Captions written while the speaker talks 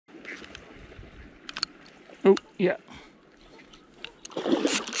Yeah.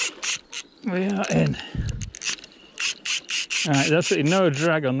 We are in. Alright, there's absolutely no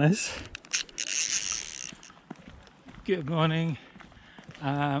drag on this. Good morning.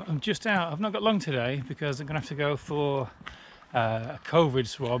 I'm just out. I've not got long today because I'm going to have to go for a COVID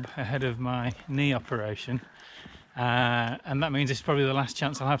swab ahead of my knee operation. And that means it's probably the last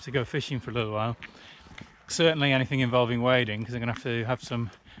chance I'll have to go fishing for a little while. Certainly anything involving wading, because I'm going to have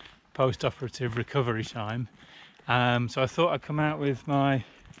some post-operative recovery time. So I thought I'd come out with my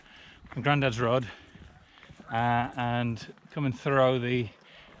Grandad's rod and come and throw the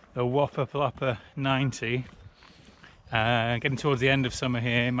Whopper Plopper 90. Getting towards the end of summer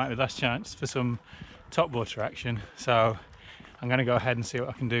here, might be the last chance for some topwater action. So I'm going to go ahead and see what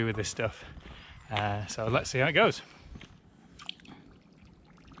I can do with this stuff. So let's see how it goes.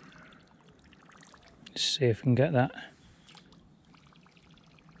 Let's see if we can get that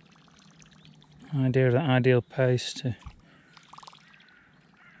idea of that ideal pace to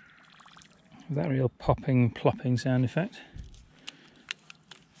that real popping, plopping sound effect.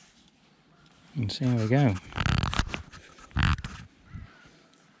 And see how we go.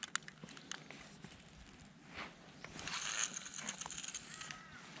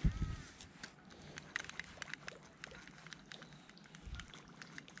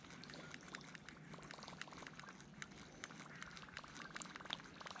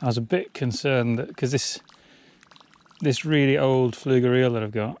 I was a bit concerned that because this really old Pflueger reel that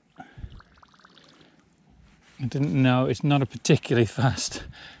I've got, I didn't know it's not a particularly fast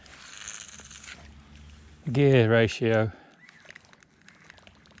gear ratio,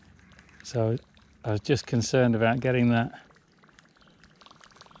 so I was just concerned about getting that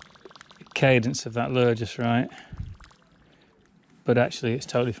cadence of that lure just right, but actually it's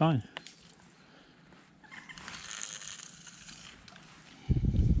totally fine.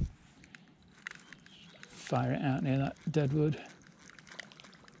 Fire it out near that dead wood.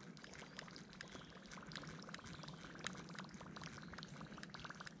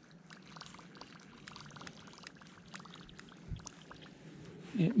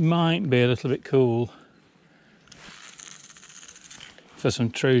 It might be a little bit cool for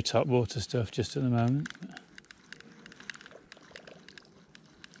some true topwater stuff just at the moment.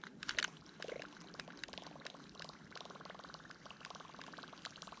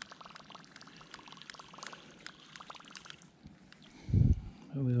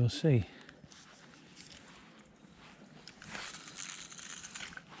 But we will see.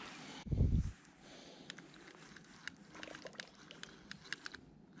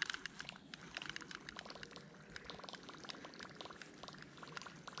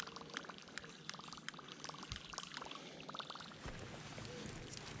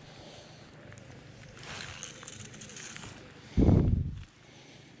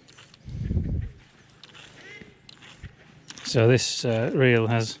 So this reel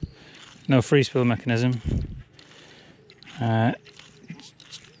has no free-spool mechanism,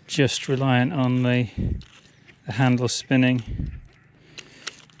 just reliant on the handle spinning,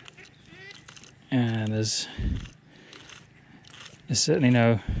 and there's certainly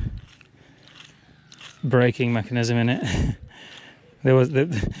no braking mechanism in it. There was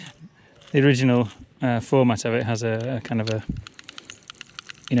the original format of it has a kind of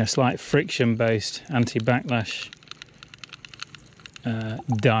a slight friction-based anti-backlash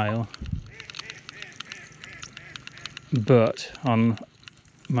dial, but on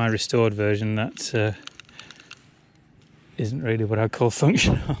my restored version that isn't really what I'd call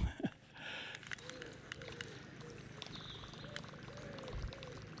functional.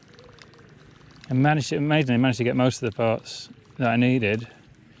 I managed to get most of the parts that I needed,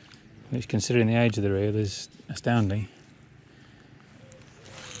 which, considering the age of the reel, is astounding.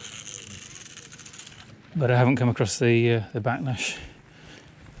 But I haven't come across the backlash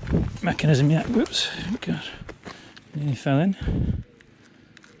mechanism yet. Whoops, God, nearly fell in.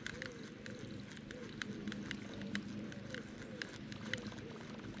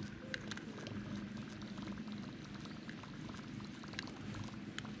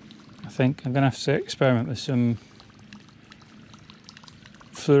 I think I'm going to have to experiment with some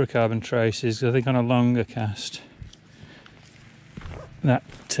fluorocarbon traces. I think on a longer cast, that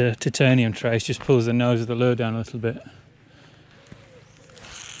titanium trace just pulls the nose of the lure down a little bit,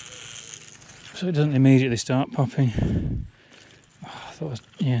 so it doesn't immediately start popping. Oh, I thought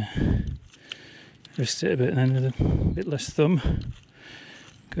twist it a bit then with a bit less thumb,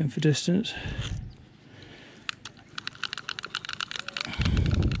 going for distance.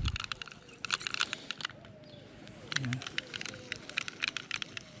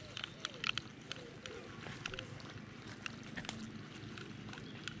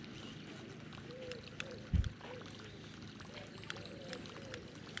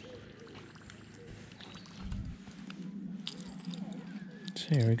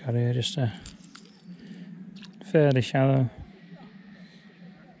 So here we got here just a fairly shallow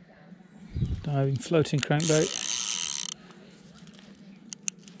diving floating crankbait.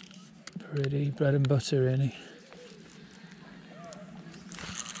 Pretty bread and butter really.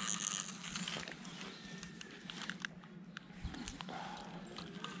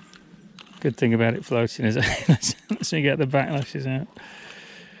 Good thing about it floating is it lets me get the backlashes out,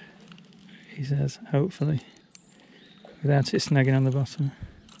 he says, hopefully, without it snagging on the bottom.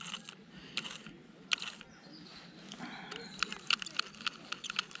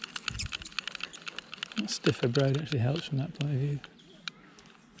 That stiffer braid actually helps from that point of view.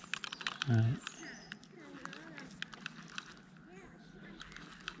 Right.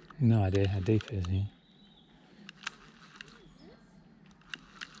 No idea how deep it is here.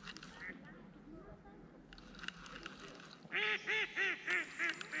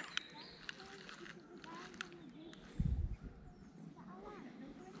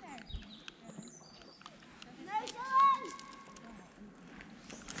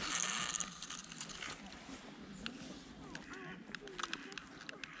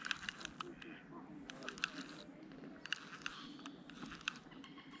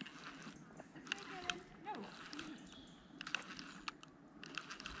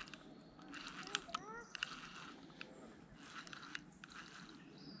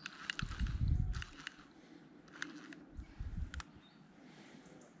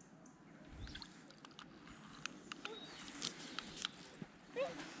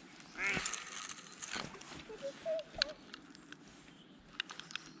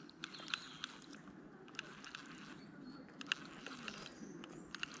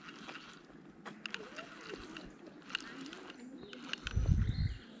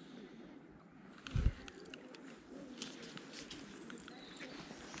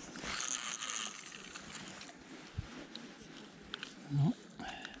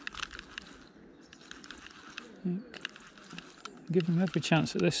 Give them every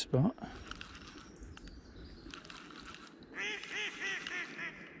chance at this spot.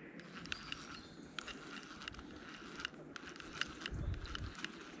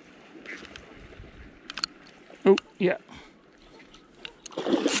 Oh, yeah.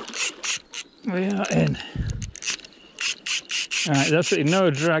 We are in. Alright, there's absolutely no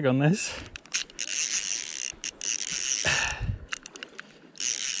drag on this.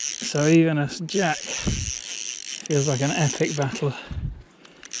 So even a jack feels like an epic battle.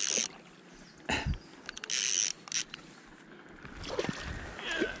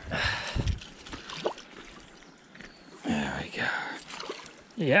 There we go.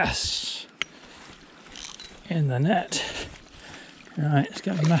 Yes! In the net. Right, let's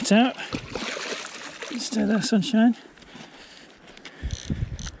get the mat out. Stay there, sunshine.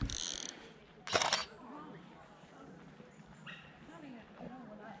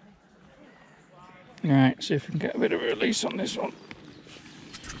 Right, see if we can get a bit of a release on this one.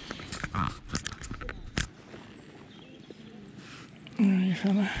 Alright,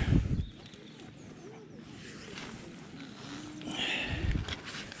 fella.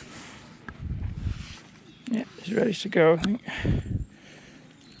 Yeah, he's ready to go, I think.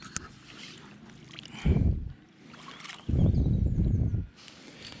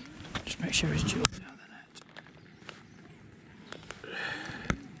 Just make sure his jewel's out of the net.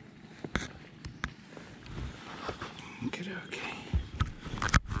 Okay.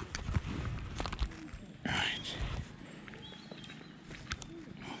 Right.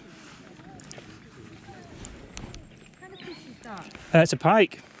 What kind of fish is that? It's a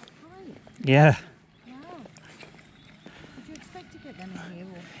pike. Pike? Yeah. Wow. Did you expect to get them in here?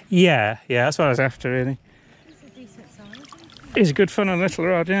 Or? Yeah, that's what I was after, really. It's a decent size, isn't it? It's good fun on a little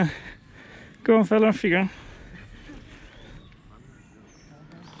rod, yeah. Go on, fella, off you go.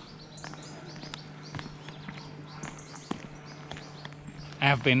 I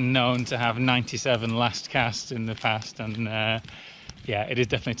have been known to have 97 last casts in the past, and yeah, it is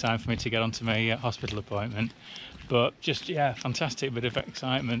definitely time for me to get onto my hospital appointment. But just, yeah, fantastic bit of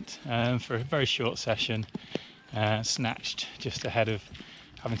excitement for a very short session, snatched just ahead of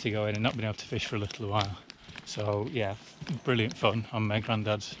having to go in and not being able to fish for a little while. So yeah, brilliant fun on my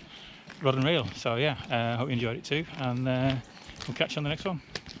Grandad's rod and reel. So yeah, hope you enjoyed it too, and we'll catch you on the next one.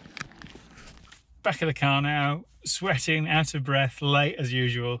 Back of the car now, sweating, out of breath, late as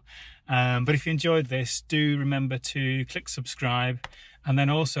usual. But if you enjoyed this, do remember to click subscribe, and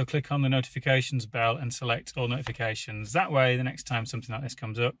then also click on the notifications bell and select all notifications. That way, the next time something like this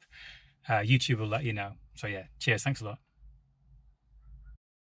comes up, YouTube will let you know. So yeah, cheers, thanks a lot.